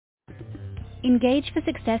Engage for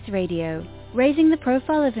Success Radio, raising the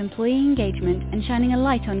profile of employee engagement and shining a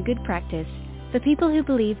light on good practice for people who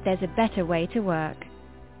believe there's a better way to work.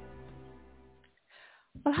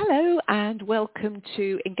 Well, hello and welcome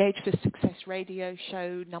to Engage for Success Radio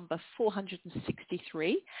show number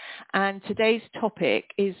 463. And today's topic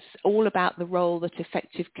is all about the role that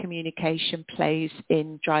effective communication plays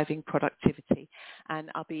in driving productivity.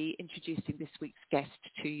 And I'll be introducing this week's guest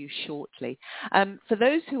to you shortly. For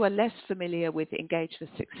those who are less familiar with Engage for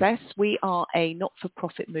Success, we are a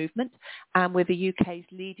not-for-profit movement and we're the UK's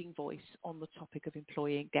leading voice on the topic of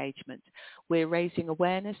employee engagement. We're raising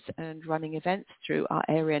awareness and running events through our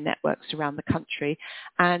area networks around the country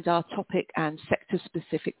and our topic and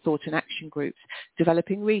sector-specific thought and action groups,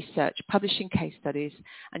 developing research, publishing case studies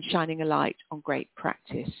and shining a light on great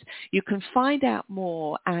practice. You can find out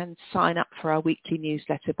more and sign up for our weekly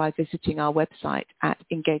newsletter by visiting our website at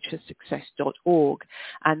engageforsuccess.org,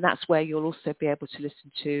 and that's where you'll also be able to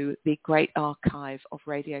listen to the great archive of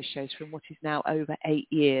radio shows from what is now over 8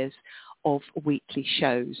 years of weekly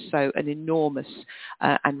shows. So an enormous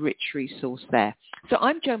and rich resource there. So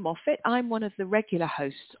I'm Jo Moffatt. I'm one of the regular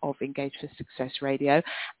hosts of Engage for Success Radio.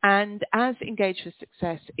 And as Engage for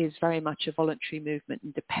Success is very much a voluntary movement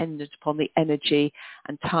and dependent upon the energy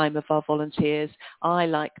and time of our volunteers, I,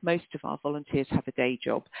 like most of our volunteers, have a day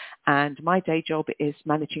job. And my day job is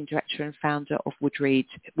Managing Director and Founder of Woodreed,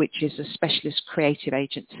 which is a specialist creative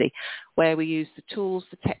agency where we use the tools,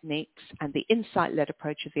 the techniques and the insight-led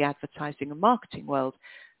approach of the advertising and marketing world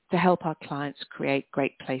to help our clients create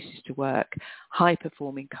great places to work,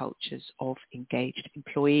 high-performing cultures of engaged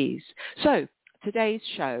employees. So today's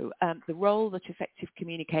show, the role that effective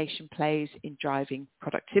communication plays in driving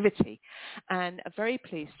productivity. And I'm very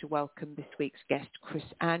pleased to welcome this week's guest, Chris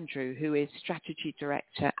Andrew, who is Strategy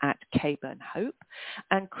Director at Caburn Hope.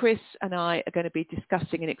 And Chris and I are going to be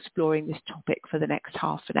discussing and exploring this topic for the next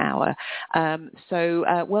half an hour.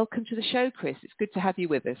 So welcome to the show, Chris. It's good to have you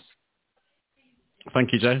with us.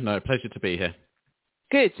 Thank you, Jo. No, pleasure to be here.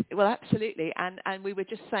 Good. Well, absolutely. And we were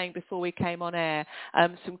just saying before we came on air,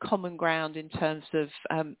 some common ground in terms of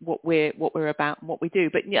what we're about and what we do.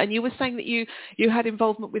 And you were saying that you had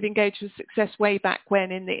involvement with Engage for Success way back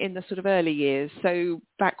when in the sort of early years. So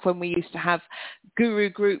back when we used to have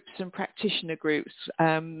guru groups and practitioner groups,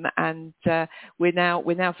 and we're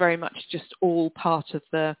now very much just all part of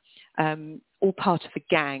the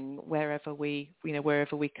gang wherever we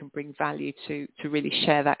can bring value to really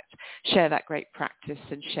share that great practice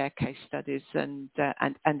and share case studies and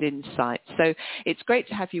insights. So it's great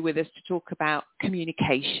to have you with us to talk about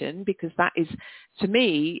communication, because that is, to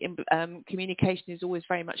me, communication is always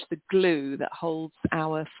very much the glue that holds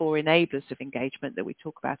our 4 enablers of engagement that we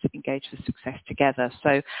talk about at Engage for Success together.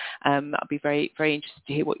 So I'll be very, very interested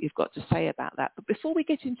to hear what you've got to say about that. But before we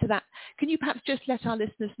get into that, can you perhaps just let our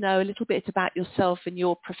listeners know a little bit about yourself and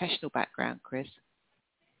your professional background, Chris?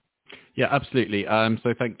 Yeah, absolutely.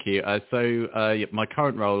 So thank you. My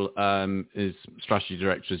current role is Strategy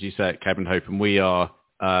Director, as you say, at Caburn Hope, and we are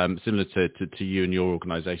similar to you and your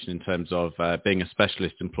organisation in terms of being a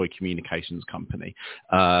specialist employee communications company.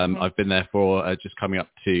 I've been there for just coming up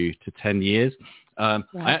to 10 years. Right.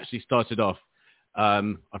 I actually started off, I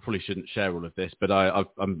probably shouldn't share all of this, but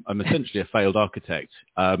I'm essentially a failed architect.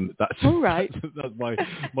 That's all right. That's my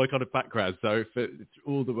kind of background. So it's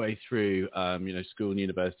all the way through, school and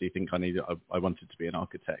university, I wanted to be an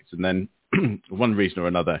architect, and then for one reason or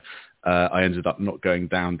another, I ended up not going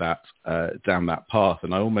down that path,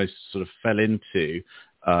 and I almost sort of fell into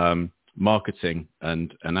marketing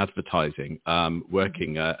and advertising,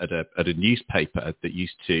 working at a newspaper that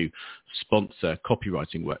used to sponsor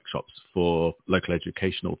copywriting workshops for local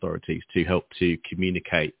educational authorities to help to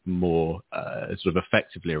communicate more sort of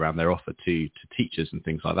effectively around their offer to teachers and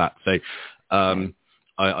things like that. So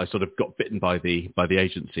I sort of got bitten by the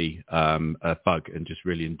agency bug and just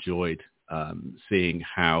really enjoyed seeing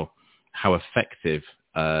how effective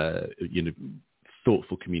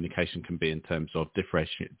thoughtful communication can be in terms of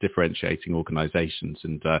differentiating organizations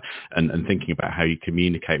and thinking about how you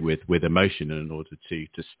communicate with emotion in order to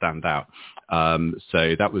stand out.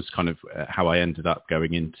 So that was kind of how I ended up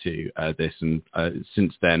going into this, and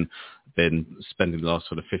since then been spending the last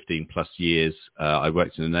sort of 15 plus years. I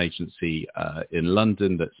worked in an agency in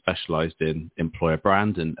London that specialized in employer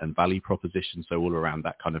brand and value proposition, so all around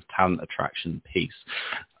that kind of talent attraction piece,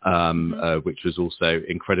 which was also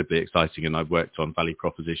incredibly exciting. And I worked on value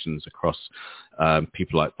propositions across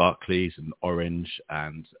people like Barclays and Orange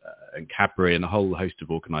and Cadbury and a whole host of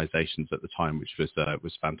organizations at the time, which was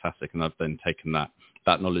fantastic. And I've then taken that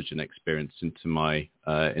knowledge and experience into my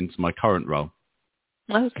current role.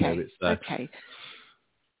 Okay. So okay.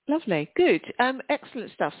 Lovely, good,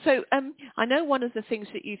 excellent stuff. So I know one of the things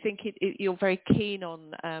that you think you're very keen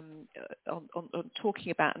on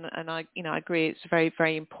talking about, and I agree, it's a very,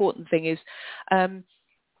 very important thing, is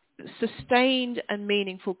sustained and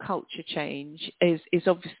meaningful culture change is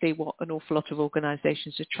obviously what an awful lot of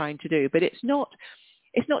organisations are trying to do, but it's not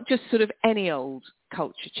just sort of any old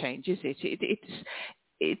culture change, is it?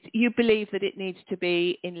 You believe that it needs to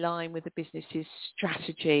be in line with the business's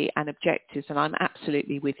strategy and objectives, and I'm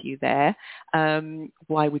absolutely with you there.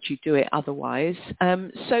 Why would you do it otherwise?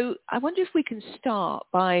 So I wonder if we can start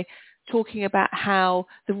by talking about how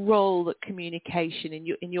the role that communication,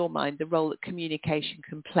 in your mind, the role that communication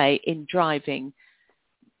can play in driving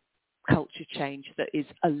culture change that is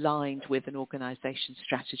aligned with an organisation's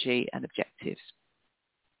strategy and objectives.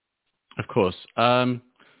 Of course.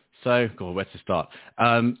 So, God, where to start?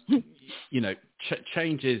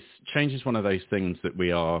 Change is one of those things that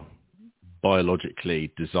we are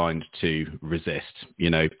biologically designed to resist.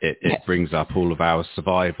 It brings up all of our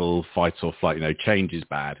survival, fight or flight. Change is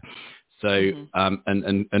bad. So,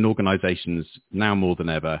 and organisations now more than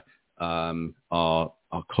ever are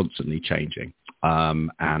constantly changing,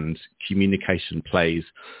 and communication plays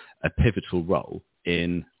a pivotal role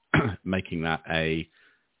in making that a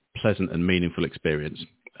pleasant and meaningful experience,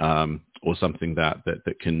 or something that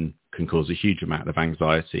can cause a huge amount of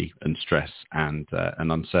anxiety and stress and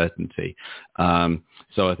uncertainty.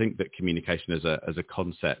 So I think that communication as a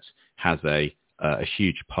concept has a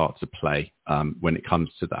huge part to play when it comes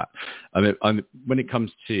to that. When it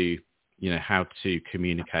comes to how to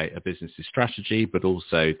communicate a business's strategy, but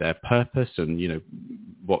also their purpose and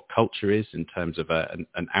what culture is in terms of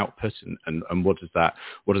an output and what does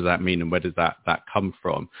that mean and where does that come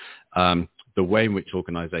from. The way in which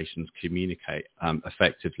organisations communicate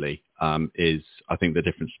effectively is, I think, the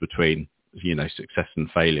difference between success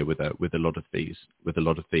and failure with a lot of these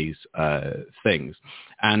things.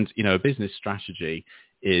 And a business strategy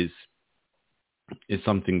is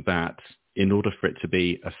something that, in order for it to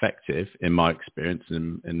be effective, in my experience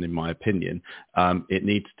and in my opinion, it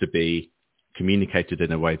needs to be communicated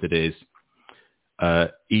in a way that is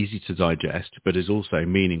easy to digest, but is also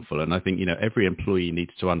meaningful. And I think, every employee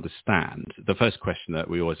needs to understand. The first question that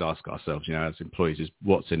we always ask ourselves, as employees, is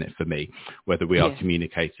what's in it for me? Whether we are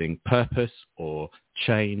communicating purpose or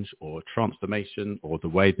change or transformation, or the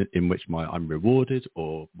way in which I'm rewarded,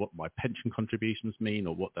 or what my pension contributions mean,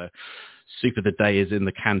 or what the soup of the day is in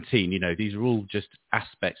the canteen. These are all just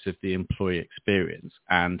aspects of the employee experience,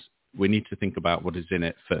 and we need to think about what is in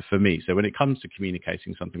it for me. So when it comes to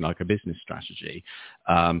communicating something like a business strategy,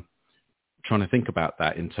 trying to think about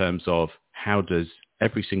that in terms of how does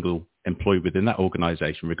every single employee within that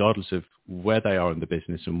organization, regardless of where they are in the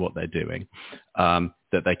business and what they're doing,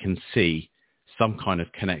 that they can see some kind of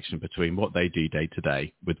connection between what they do day to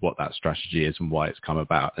day with what that strategy is and why it's come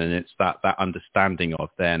about. And it's that understanding of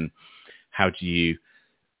then how do you,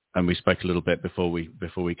 and we spoke a little bit before we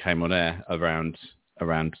came on air around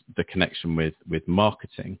the connection with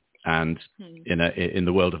marketing. And in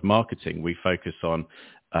the world of marketing, we focus on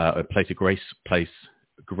place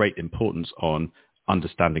great importance on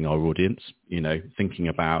understanding our audience, thinking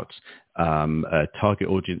about target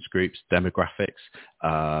audience groups, demographics,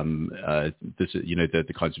 the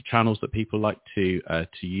kinds of channels that people like to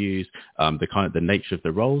use, the nature of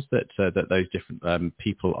the roles that those different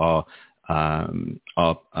people are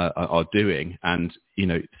doing, and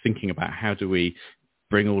thinking about how do we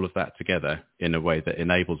bring all of that together in a way that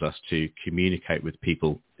enables us to communicate with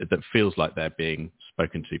people that feels like they're being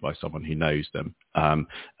spoken to by someone who knows them,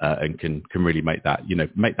 and can really make that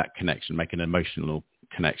connection, make an emotional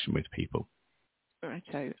connection with people.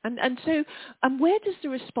 Righto. And so where does the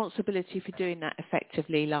responsibility for doing that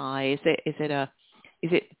effectively lie? Is it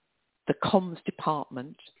the comms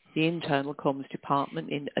department, the internal comms department,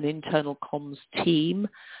 in an internal comms team,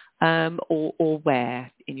 or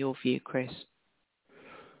where, in your view, Chris?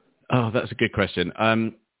 Oh, that's a good question.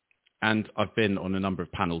 And I've been on a number of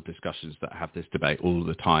panel discussions that have this debate all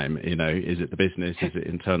the time. Is it the business? Is it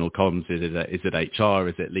internal comms? Is it HR?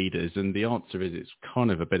 Is it leaders? And the answer is it's kind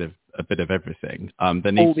of a bit of everything.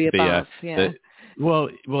 There needs to be well,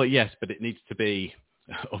 yes, but it needs to be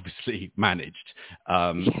obviously managed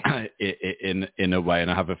in a way. And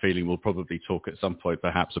I have a feeling we'll probably talk at some point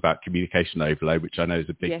perhaps about communication overload, which I know is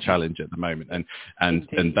a big challenge at the moment. And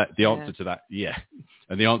that the answer to that,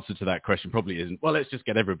 and the answer to that question probably isn't, well, let's just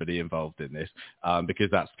get everybody involved in this,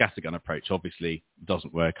 because that scattergun approach obviously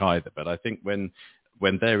doesn't work either. But I think when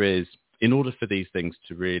there is, in order for these things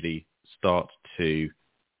to really start to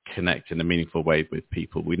connect in a meaningful way with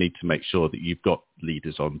people, we need to make sure that you've got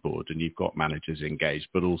leaders on board and you've got managers engaged,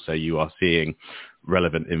 but also you are seeing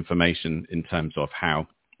relevant information in terms of how,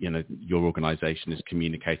 your organization is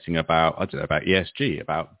communicating about, about ESG,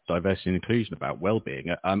 about diversity and inclusion, about well-being,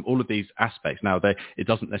 all of these aspects. Now, it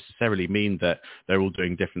doesn't necessarily mean that they're all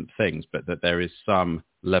doing different things, but that there is some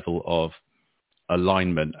level of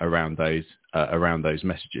alignment around those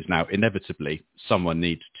messages. Now, inevitably, someone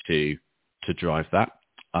needs to drive that,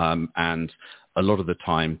 and a lot of the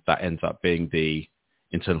time that ends up being the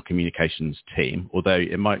internal communications team. Although,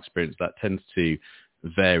 in my experience, that tends to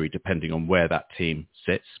vary depending on where that team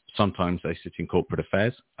sits. Sometimes they sit in corporate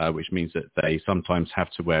affairs, which means that they sometimes have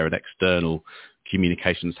to wear an external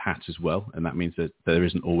communications hat as well, and that means that there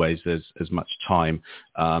isn't always as much time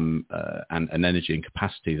and energy and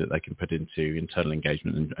capacity that they can put into internal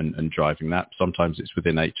engagement and driving that. Sometimes it's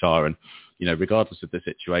within HR, and regardless of the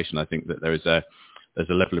situation, I think that there's a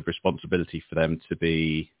level of responsibility for them to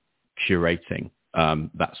be curating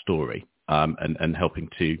that story and helping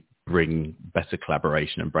to bring better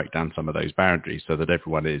collaboration and break down some of those boundaries so that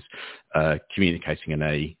everyone is communicating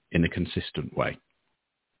in a consistent way.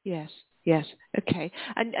 Yes. Okay.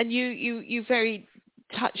 And you very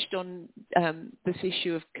touched on this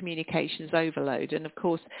issue of communications overload. And of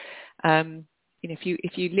course, if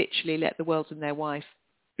you literally let the world and their wife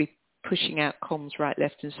be pushing out comms right,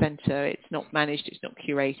 left and centre, it's not managed, it's not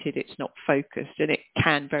curated, it's not focused, and it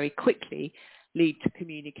can very quickly lead to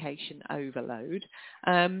communication overload.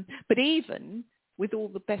 But even with all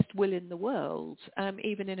the best will in the world,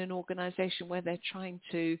 even in an organisation where they're trying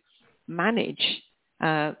to manage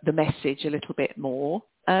the message a little bit more,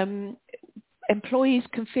 employees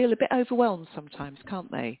can feel a bit overwhelmed sometimes, can't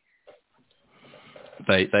they?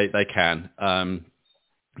 They can.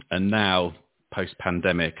 And now,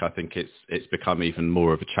 post-pandemic, I think it's become even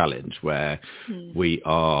more of a challenge where we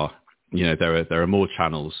are, there are more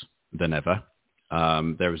channels than ever.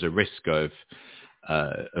 There is a risk of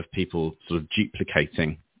people sort of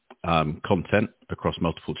duplicating content across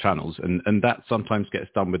multiple channels, and that sometimes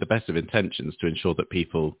gets done with the best of intentions to ensure that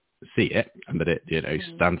people see it and that it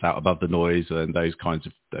stands out above the noise and those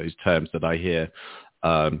terms that I hear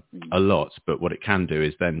a lot. But what it can do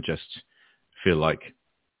is then just feel like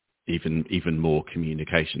even more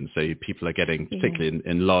communication. So people are getting, particularly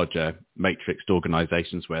in larger matrixed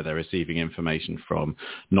organizations where they're receiving information from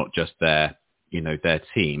not just their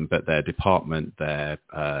team, but their department, their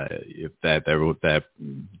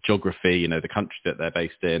geography, the country that they're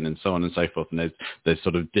based in, and so on and so forth. And there's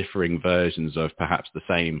sort of differing versions of perhaps the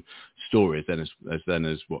same stories as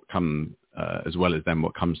what comes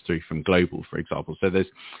through from global, for example. So there's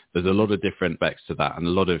a lot of different aspects to that, and a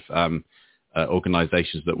lot of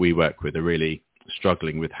organizations that we work with are really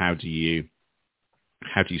struggling with how do you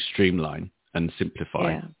streamline and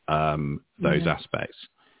simplify those aspects.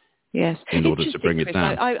 Yes, in order to bring it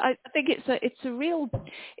down. I think it's a real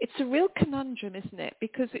conundrum, isn't it?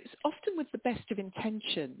 Because it's often with the best of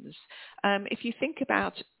intentions. If you think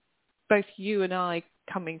about both you and I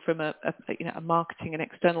coming from a marketing and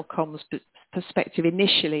external comms perspective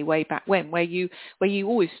initially, way back when, where you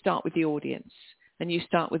always start with the audience and you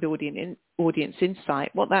start with audience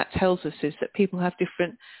insight. What that tells us is that people have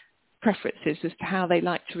different preferences as to how they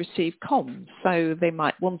like to receive comms. So they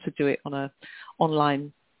might want to do it on a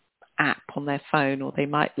online app on their phone, or they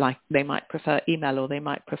might prefer email, or they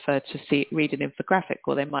might prefer to read an infographic,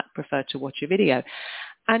 or they might prefer to watch a video.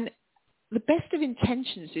 And the best of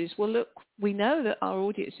intentions is, well, look, we know that our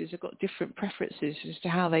audiences have got different preferences as to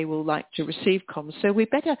how they will like to receive comms, so we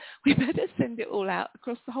better send it all out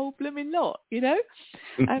across the whole blooming lot,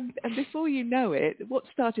 and before you know it, what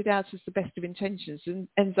started out as the best of intentions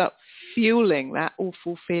ends up fueling that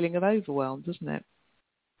awful feeling of overwhelm, doesn't it?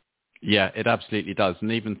 Yeah, it absolutely does.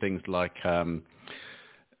 And even things like I've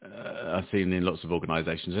seen in lots of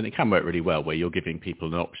organisations, and it can work really well, where you're giving people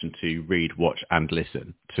an option to read, watch and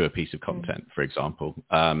listen to a piece of content, for example,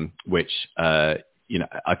 which, I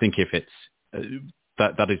think if it's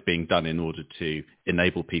that is being done in order to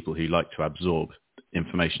enable people who like to absorb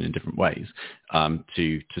information in different ways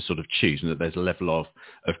to sort of choose, and that there's a level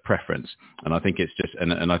of preference. And I think it's just,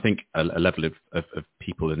 and I think a level of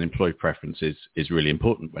people and employee preference is really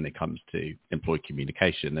important when it comes to employee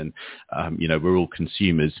communication. And, we're all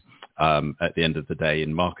consumers at the end of the day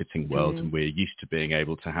in marketing world, and we're used to being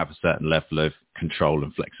able to have a certain level of control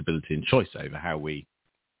and flexibility and choice over how we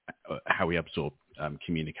absorb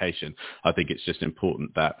communication. I think it's just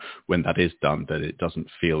important that when that is done, that it doesn't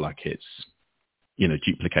feel like it's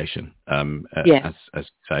duplication, as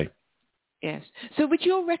say. Yes. So would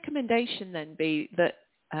your recommendation then be that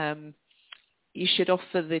you should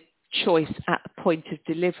offer the choice at the point of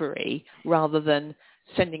delivery rather than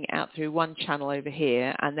sending it out through one channel over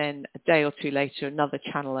here and then a day or two later another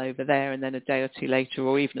channel over there and then a day or two later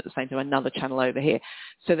or even at the same time another channel over here,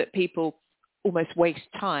 so that people almost waste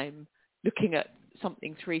time looking at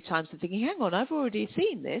something 3 times and thinking, hang on, I've already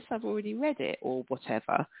seen this, I've already read it or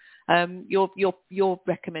whatever. Your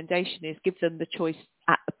recommendation is give them the choice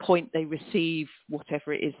at the point they receive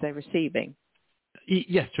whatever it is they're receiving.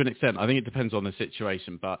 Yes, to an extent. I think it depends on the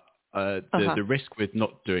situation, but the risk with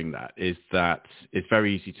not doing that is that it's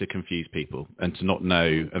very easy to confuse people and to not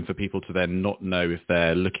know, and for people to then not know if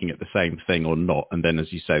they're looking at the same thing or not. And then,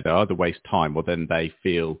 as you say, they either waste time or then they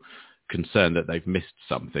feel concerned that they've missed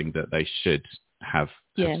something that they should have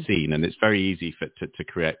seen. And it's very easy to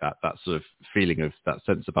create that sort of feeling of that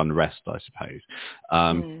sense of unrest, I suppose.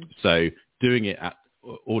 So doing it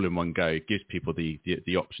all in one go gives people the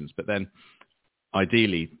options. But then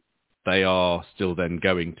ideally, they are still then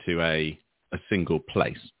going to a single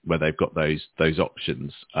place where they've got those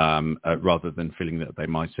options, rather than feeling that they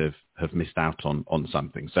might have missed out on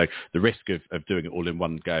something. So the risk of doing it all in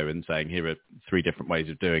one go and saying here are 3 different ways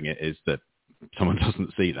of doing it is that someone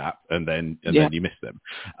doesn't see that and then you miss them,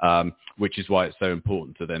 which is why it's so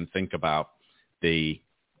important to then think about the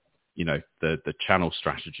channel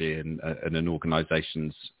strategy and an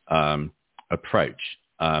organization's approach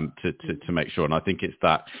to make sure. And I think it's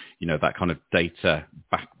that, that kind of data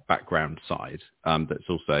background side that's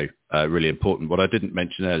also really important. What I didn't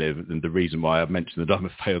mention earlier, and the reason why I mentioned that I'm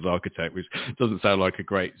a failed architect, which doesn't sound like a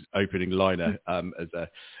great opening liner as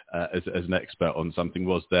an expert on something,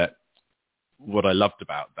 was that what I loved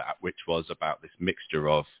about that, which was about this mixture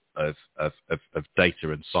of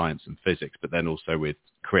data and science and physics, but then also with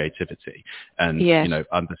creativity and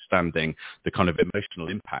understanding the kind of emotional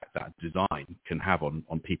impact that design can have on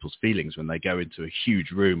people's feelings when they go into a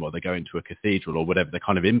huge room or they go into a cathedral or whatever, the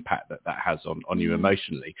kind of impact that has on you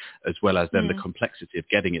emotionally, as well as then the complexity of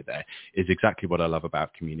getting it there, is exactly what I love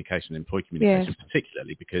about communication, employee communication,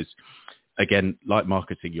 particularly because, again, like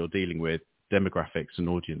marketing, you're dealing with demographics and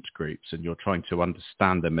audience groups, and you're trying to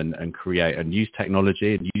understand them and create and use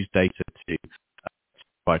technology and use data to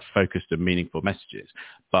provide focused and meaningful messages.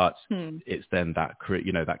 But it's then that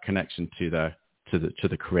that connection to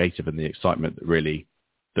the creative and the excitement that really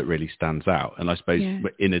stands out. And I suppose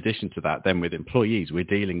in addition to that, then with employees, we're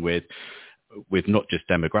dealing with not just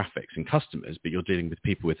demographics and customers, but you're dealing with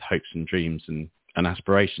people with hopes and dreams and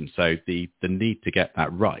aspirations. So the need to get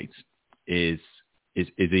that right is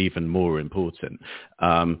even more important.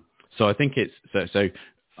 So I think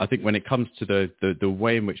I think when it comes to the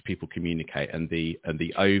way in which people communicate and the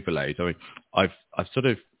overload, I mean, I've sort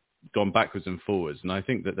of gone backwards and forwards, and I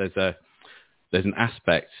think that there's an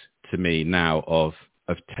aspect to me now of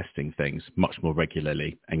testing things much more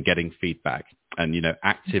regularly and getting feedback and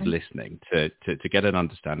active listening to get an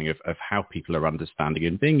understanding of how people are understanding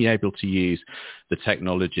and being able to use the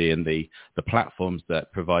technology and the platforms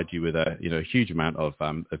that provide you with a huge amount of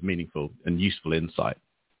meaningful and useful insight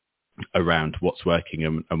around what's working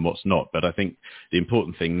and what's not. But I think the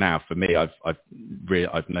important thing now for me,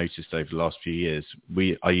 I've noticed over the last few years,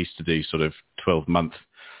 I used to do sort of 12-month,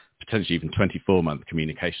 potentially even 24-month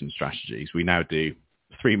communication strategies. We now do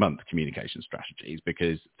 3-month communication strategies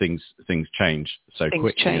because things change so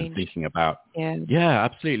quickly. And thinking about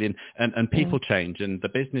absolutely, and people change and the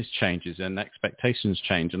business changes and expectations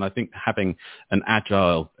change, and I think having an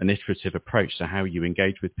agile and iterative approach to how you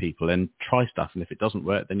engage with people and try stuff, and if it doesn't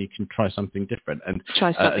work then you can try something different and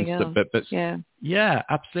try something else. But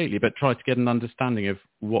absolutely, but try to get an understanding of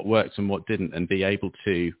what worked and what didn't, and be able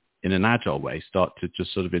to, in an agile way, start to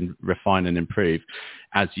just sort of refine and improve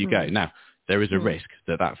as you go. Now, there is a risk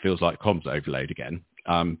that feels like comms overload again,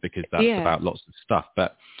 because that's about lots of stuff.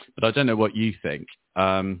 But I don't know what you think,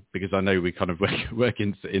 because I know we kind of work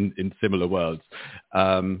in similar worlds.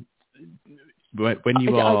 Sorry,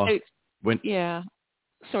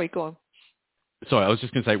 go on. Sorry, I was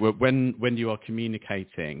just going to say, when you are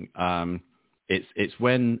communicating, it's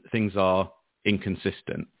when things are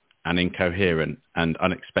inconsistent and incoherent and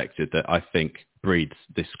unexpected that I think breeds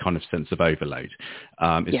this kind of sense of overload.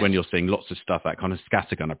 It's when you're seeing lots of stuff, that kind of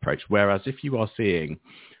scattergun approach. Whereas if you are seeing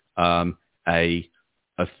a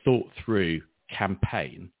thought through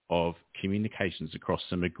campaign of communications across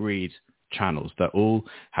some agreed channels that all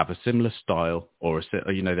have a similar style, or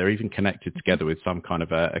they're even connected together with some kind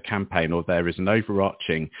of a campaign, or there is an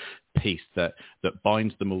overarching piece that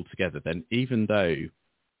binds them all together, then even though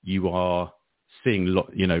you are seeing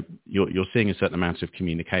you're seeing a certain amount of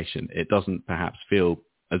communication, it doesn't perhaps feel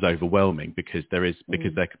as overwhelming because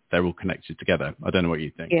they're all connected together. I don't know what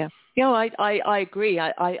you think. I agree.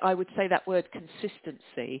 I would say that word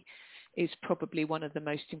consistency is probably one of the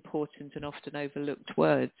most important and often overlooked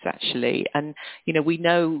words, actually. And we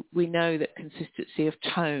know that consistency of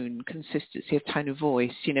tone of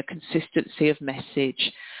voice, consistency of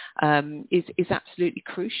message is absolutely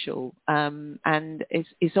crucial, and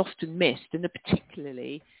is often missed. And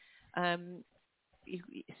particularly,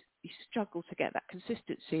 you struggle to get that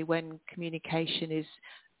consistency when communication is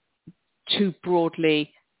too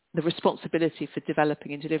broadly, the responsibility for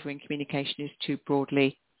developing and delivering communication is too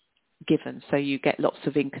broadly given. So you get lots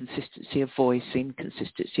of inconsistency of voice,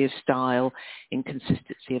 inconsistency of style,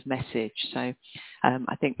 inconsistency of message. So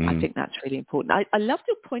I think that's really important. I love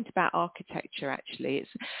your point about architecture, actually.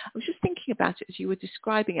 I was just thinking about it as you were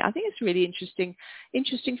describing it. I think it's a really interesting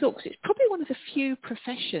thought, because it's probably one of the few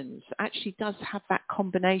professions that actually does have that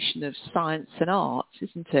combination of science and art,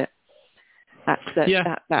 isn't it?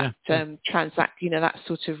 Transact, that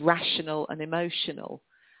sort of rational and emotional.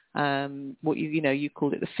 What you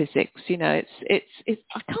called it the physics. It's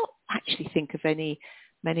I can't actually think of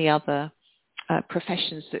many other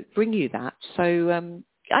professions that bring you that. So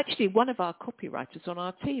actually, one of our copywriters on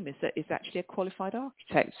our team is actually a qualified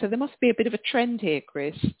architect. So there must be a bit of a trend here,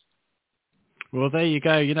 Chris. Well, there you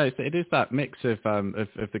go. It is that mix of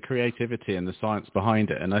the creativity and the science behind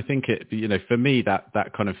it, and I think for me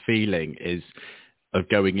that kind of feeling is of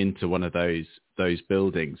going into one of those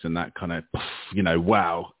buildings, and that kind of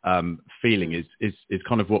wow feeling is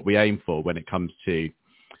kind of what we aim for when it comes to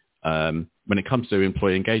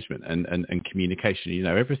employee engagement and communication.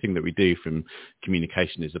 Everything that we do from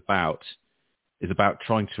communication is about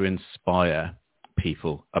trying to inspire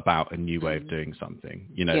people about a new way of doing something.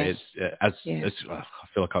 Yes. I feel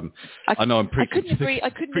like I know I'm preaching to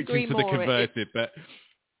the converted, but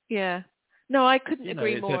yeah. No, I couldn't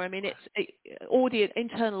agree more. I mean,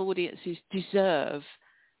 internal audiences deserve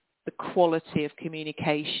the quality of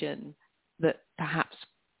communication that perhaps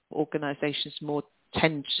organisations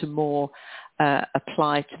tend to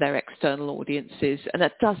apply to their external audiences. And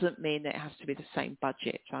that doesn't mean that it has to be the same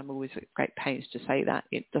budget. I'm always at great pains to say that.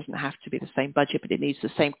 It doesn't have to be the same budget, but it needs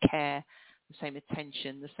the same care, the same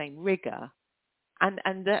attention, the same rigour. And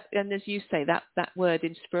as you say, that word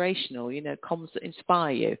inspirational, comms that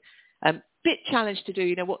inspire you. Bit challenge to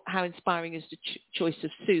do, how inspiring is the choice of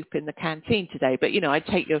soup in the canteen today? But I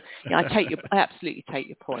absolutely take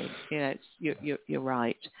your point. You're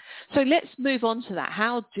right. So let's move on to that.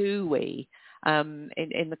 How do we,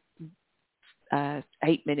 in the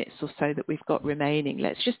 8 minutes or so that we've got remaining,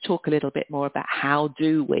 let's just talk a little bit more about how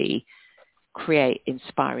do we create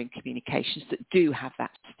inspiring communications that do have that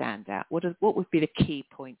standout? What would be the key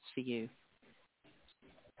points for you?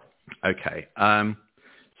 Okay.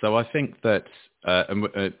 So I think that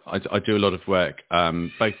I do a lot of work,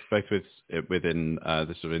 both within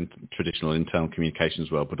the sort of traditional internal communications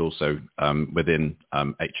world, but also within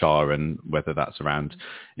HR, and whether that's around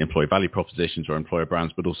employee value propositions or employer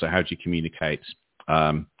brands, but also how do you communicate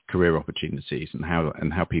career opportunities and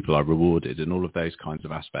how people are rewarded and all of those kinds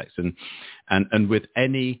of aspects. And with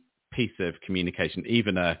any piece of communication,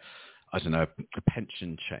 even a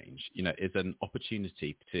pension change, is an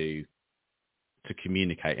opportunity to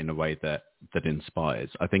communicate in a way that inspires.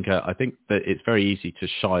 I think that it's very easy to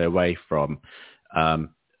shy away from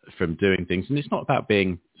doing things, and it's not about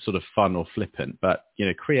being sort of fun or flippant, but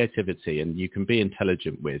creativity, and you can be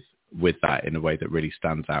intelligent with that in a way that really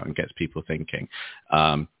stands out and gets people thinking,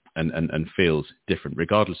 and feels different,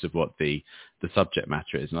 regardless of what the subject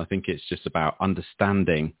matter is. And I think it's just about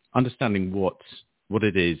understanding what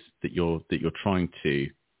it is that you're trying to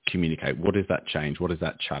communicate. What is that change? What is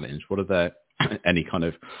that challenge? What are the any kind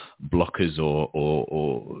of blockers or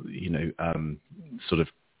sort of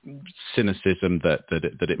cynicism that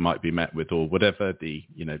it might be met with, or whatever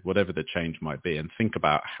the change might be, and think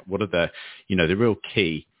about what are the real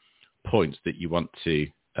key points that you want to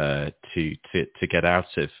get out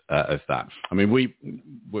of that. I mean,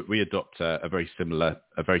 we adopt a very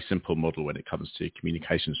simple model when it comes to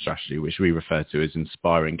communication strategy, which we refer to as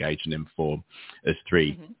inspire, engage, and inform, as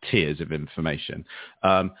three tiers of information.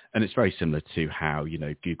 And it's very similar to how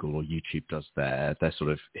Google or YouTube does their sort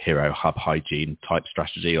of hero hub hygiene type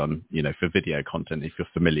strategy on for video content, if you're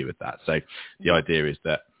familiar with that. So the idea is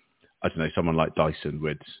that, I don't know, someone like Dyson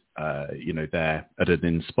would they're at an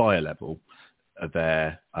inspire level.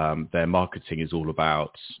 Their marketing is all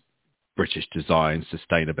about British design,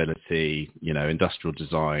 sustainability, industrial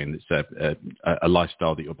design. It's a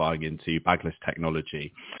lifestyle that you're buying into, bagless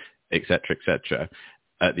technology, etc., etc.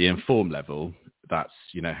 At the inform level, that's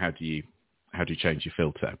how do you change your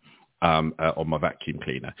filter on my vacuum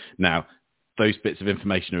cleaner? Now, those bits of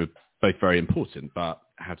information are both very important, but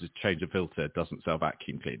how to change a filter doesn't sell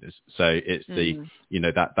vacuum cleaners. So it's the,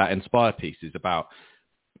 that inspire piece is about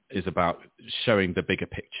showing the bigger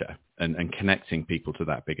picture and connecting people to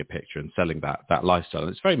that bigger picture and selling that lifestyle.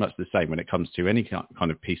 And it's very much the same when it comes to any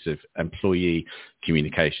kind of piece of employee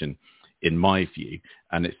communication, in my view.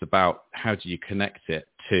 And it's about how do you connect it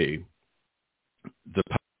to the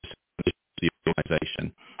purpose of the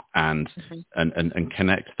organization and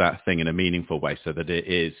connect that thing in a meaningful way so that it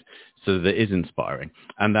is inspiring.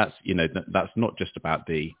 And that's, that's not just about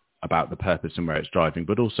the purpose and where it's driving,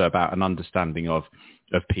 but also about an understanding of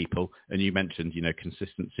people. And you mentioned,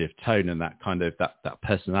 consistency of tone and that kind of that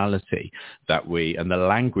personality and the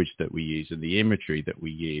language that we use and the imagery that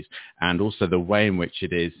we use, and also the way in which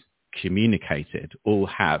it is communicated, all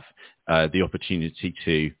have the opportunity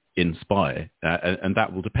to inspire, and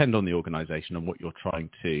that will depend on the organization and what you're trying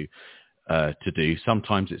to do.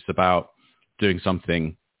 Sometimes it's about doing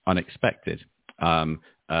something unexpected,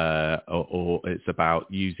 or it's about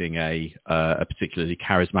using a particularly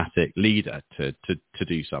charismatic leader to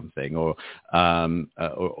do something, or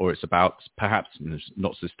it's about perhaps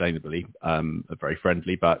not sustainably very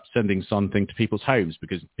friendly, but sending something to people's homes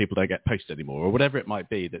because people don't get post anymore, or whatever it might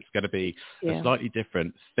be. That's going to be a slightly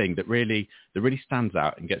different thing that really stands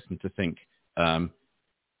out and gets them to think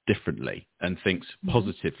differently and thinks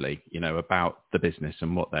positively, about the business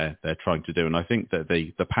and what they're trying to do. And I think that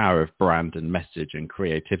the power of brand and message and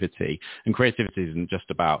creativity isn't just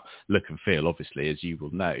about look and feel, obviously, as you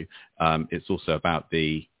will know. It's also about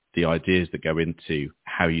the ideas that go into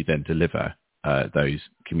how you then deliver those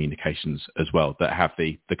communications as well, that have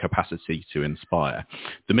the capacity to inspire.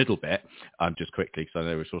 The middle bit, just quickly, because I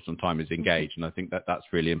know we're short on time, is engage. And I think that's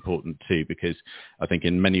really important too, because I think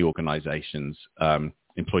in many organizations,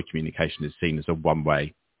 employee communication is seen as a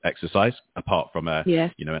one-way exercise, apart from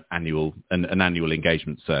an annual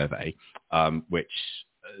engagement survey, which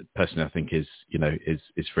personally I think is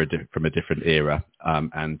from a different era,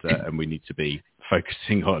 and we need to be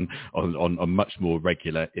focusing on much more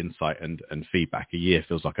regular insight and feedback. A year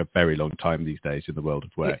feels like a very long time these days in the world of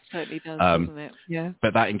work. It certainly does, doesn't it? Yeah.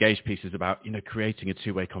 But that engage piece is about, creating a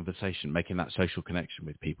two-way conversation, making that social connection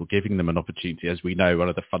with people, giving them an opportunity. As we know, one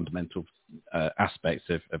of the fundamental aspects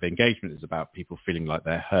of engagement is about people feeling like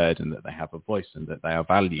they're heard and that they have a voice and that they are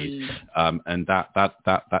valued. And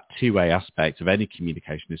that two-way aspect of any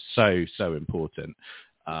communication is so important.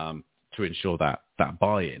 To ensure that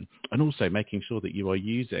buy-in, and also making sure that you are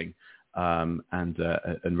using and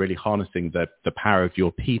really harnessing the power of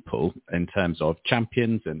your people in terms of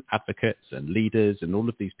champions and advocates and leaders and all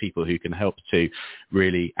of these people who can help to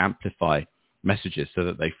really amplify messages so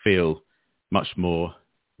that they feel much more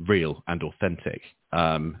real and authentic.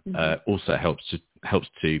 Also helps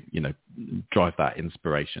to drive that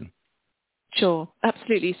inspiration. Sure,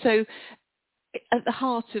 absolutely. So at the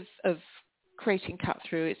heart of creating cut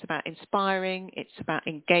through, it's about inspiring, it's about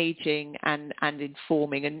engaging and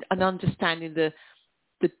informing and understanding the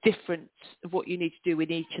difference of what you need to do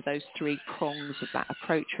in each of those three prongs of that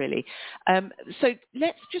approach, really. So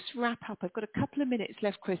let's just wrap up. I've got a couple of minutes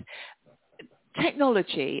left, Chris.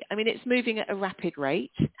 Technology, it's moving at a rapid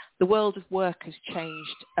rate. The world of work has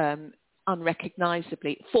changed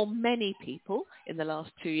unrecognisably for many people in the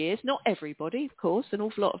last 2 years. Not everybody, of course. An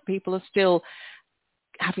awful lot of people are still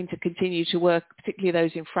having to continue to work, particularly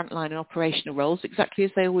those in frontline and operational roles, exactly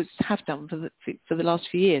as they always have done for the last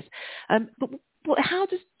few years. But how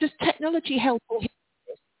does technology help or hinder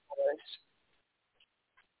this?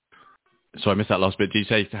 So I missed that last bit. Do you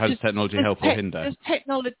say how does technology help or hinder?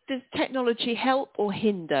 Does technology help or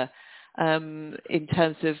hinder in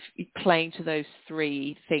terms of playing to those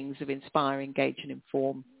three things of inspire, engage, and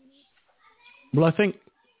inform? Well, I think.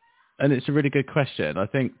 And it's a really good question. I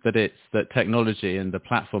think that that technology and the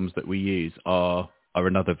platforms that we use are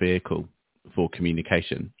another vehicle for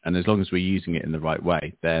communication. And as long as we're using it in the right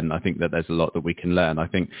way, then I think that there's a lot that we can learn. I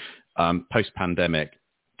think post-pandemic,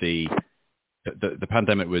 the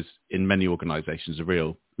pandemic was in many organizations a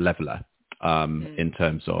real leveler in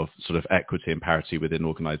terms of sort of equity and parity within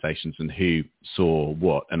organizations and who saw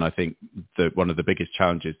what. And I think that one of the biggest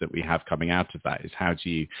challenges that we have coming out of that is how do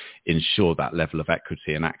you ensure that level of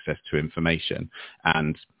equity and access to information?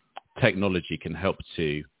 And technology can help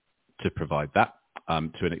to provide that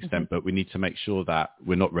to an extent, but we need to make sure that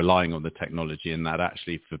we're not relying on the technology, and that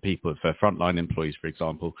actually for frontline employees, for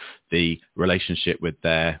example, the relationship with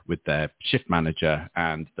their shift manager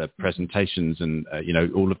and the presentations and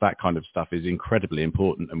all of that kind of stuff is incredibly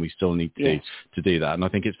important, and we still need to do that. And I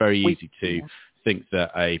think it's very easy think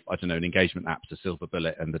that an engagement app's a silver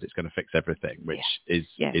bullet and that it's going to fix everything, which is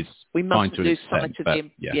we fine mustn't to an lose extent. sight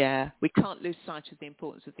of we can't lose sight of the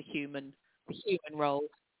importance of the human role,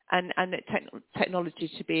 and that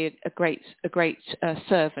technology to be a great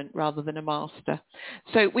servant rather than a master.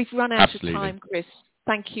 So we've run out of time, Chris.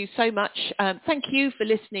 Thank you so much. Thank you for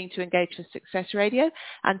listening to Engage for Success Radio,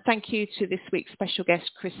 and thank you to this week's special guest,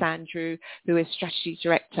 Chris Andrew, who is Strategy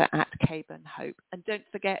Director at Caburn Hope. And don't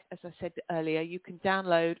forget, as I said earlier, you can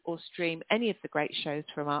download or stream any of the great shows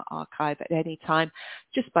from our archive at any time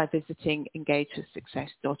just by visiting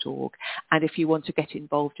engageforsuccess.org. And if you want to get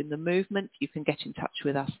involved in the movement, you can get in touch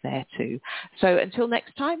with us there too. So until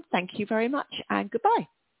next time, thank you very much and goodbye.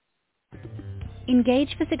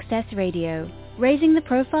 Engage for Success Radio, raising the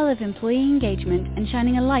profile of employee engagement and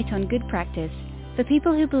shining a light on good practice for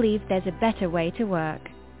people who believe there's a better way to work.